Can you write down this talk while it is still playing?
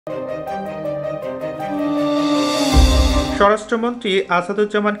স্বরাষ্ট্রমন্ত্রী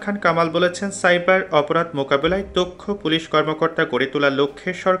আসাদুজ্জামান খান কামাল বলেছেন, সাইবার অপরাধ মোকাবেলায় দক্ষ পুলিশ কর্মকর্তা গড়ে তোলার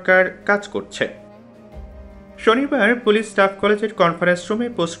লক্ষ্যে সরকার কাজ করছে। শনিবার পুলিশ স্টাফ কলেজের কনফারেন্স রুমে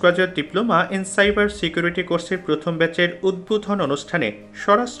post graduate diploma in cyber security কোর্সের প্রথম ব্যাচের উদ্বোধন অনুষ্ঠানে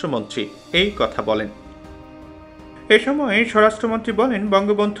স্বরাষ্ট্রমন্ত্রী এই কথা বলেন। এ সময় স্বরাষ্ট্রমন্ত্রী বলেন,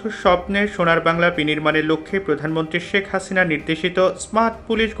 বঙ্গবন্ধুর স্বপ্নের সোনার বাংলা বিনির্মাণের লক্ষ্যে প্রধানমন্ত্রী শেখ হাসিনার নির্দেশিত স্মার্ট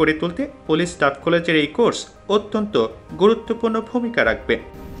পুলিশ গড়ে তুলতে পুলিশ স্টাফ কলেজের এই কোর্স অত্যন্ত গুরুত্বপূর্ণ ভূমিকা রাখবে।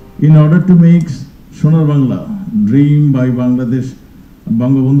 In order to make সোনার Bangla dream by Bangladesh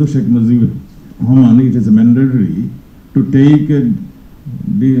Bangabandhu Sheikh Mujibur Rahman, it is mandatory to take a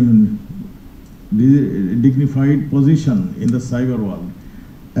dignified position in the cyber world.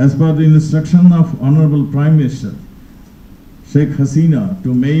 As per the instruction of Honorable Prime Minister Sheikh Hasina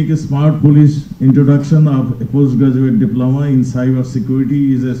to make a smart police, introduction of a postgraduate diploma in cyber security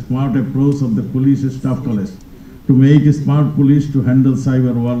is a smart approach of the police staff college to make a smart police to handle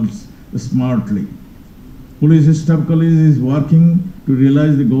cyber worlds smartly. Police staff college is working to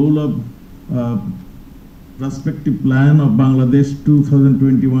realize the goal of prospective plan of Bangladesh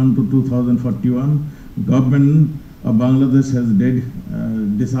 2021 to 2041. Government of Bangladesh has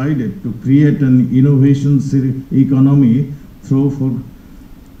decided to create an innovation economy through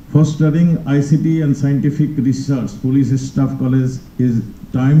fostering ICT and scientific research. Police staff college is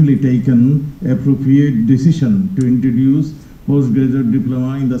timely taken appropriate decision to introduce postgraduate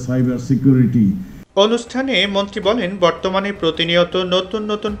diploma in the cyber security. অনুষ্ঠানে মন্ত্রী বলেন, বর্তমানে প্রতিনিয়ত নতুন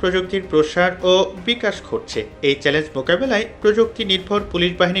নতুন প্রযুক্তির প্রসার ও বিকাশ ঘটছে। এই চ্যালেঞ্জ মোকাবেলায় প্রযুক্তি নির্ভর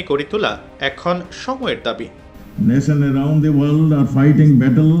পুলিশ বাহিনী গড়ে তোলা এখন সময়ের দাবি। Nations around the world are fighting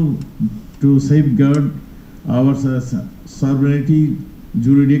battle to safeguard our sovereignty,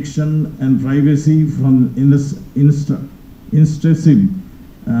 jurisdiction and privacy from intrusive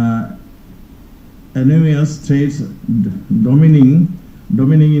enormous threats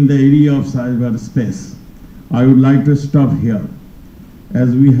dominating in the area of cyberspace. I would like to stop here, as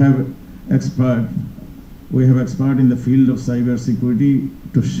we have expert in the field of cybersecurity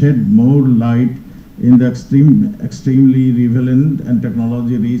to shed more light in the extremely relevant and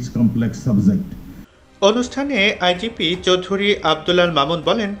technology-rich complex subject. অনুষ্ঠানে IGP Chowdhury আব্দুল্লাল Mamun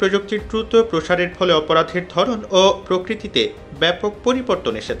বলেন, প্রযুক্তির দ্রুত প্রসারের ফলে অপরাধের ধরন ও প্রকৃতিতে ব্যাপক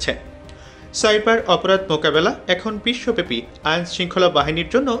পরিবর্তন এসেছে। সাইবার অপরাধ মোকাবেলা এখন বিশ্বব্যাপী আইন শৃঙ্খলা বাহিনীর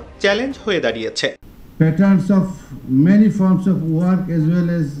জন্য চ্যালেঞ্জ হয়ে দাঁড়িয়েছে। Patterns of many forms of work as well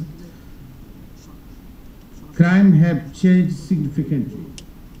as crime have changed significantly.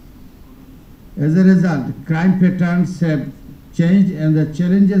 As a result, crime patterns have changed and the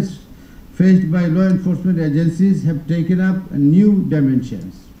challenges faced by law enforcement agencies have taken up new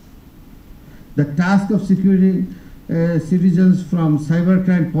dimensions. The task of securing citizens from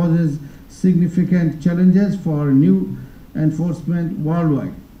cybercrime poses significant challenges for new enforcement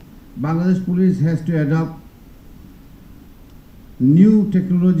worldwide. Bangladesh Police has to adopt new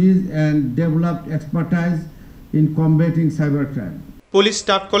technologies and develop expertise in combating cybercrime. Police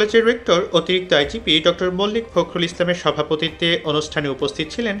staff কলেজের rector অতিরিক্ত IGP doctor Mallick Fakhrul ইসলামের সভাপতিত্বে অনুষ্ঠানে উপস্থিত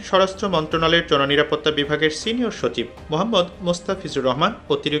ছিলেন স্বরাষ্ট্র মন্ত্রণালয়ের জননিরাপত্তা বিভাগের সিনিয়র সচিব মোহাম্মদ মোস্তাফিজুর রহমান,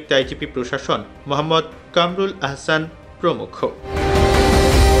 অতিরিক্ত আইজিপি প্রশাসন মোহাম্মদ কামরুল আহসান প্রমুখ।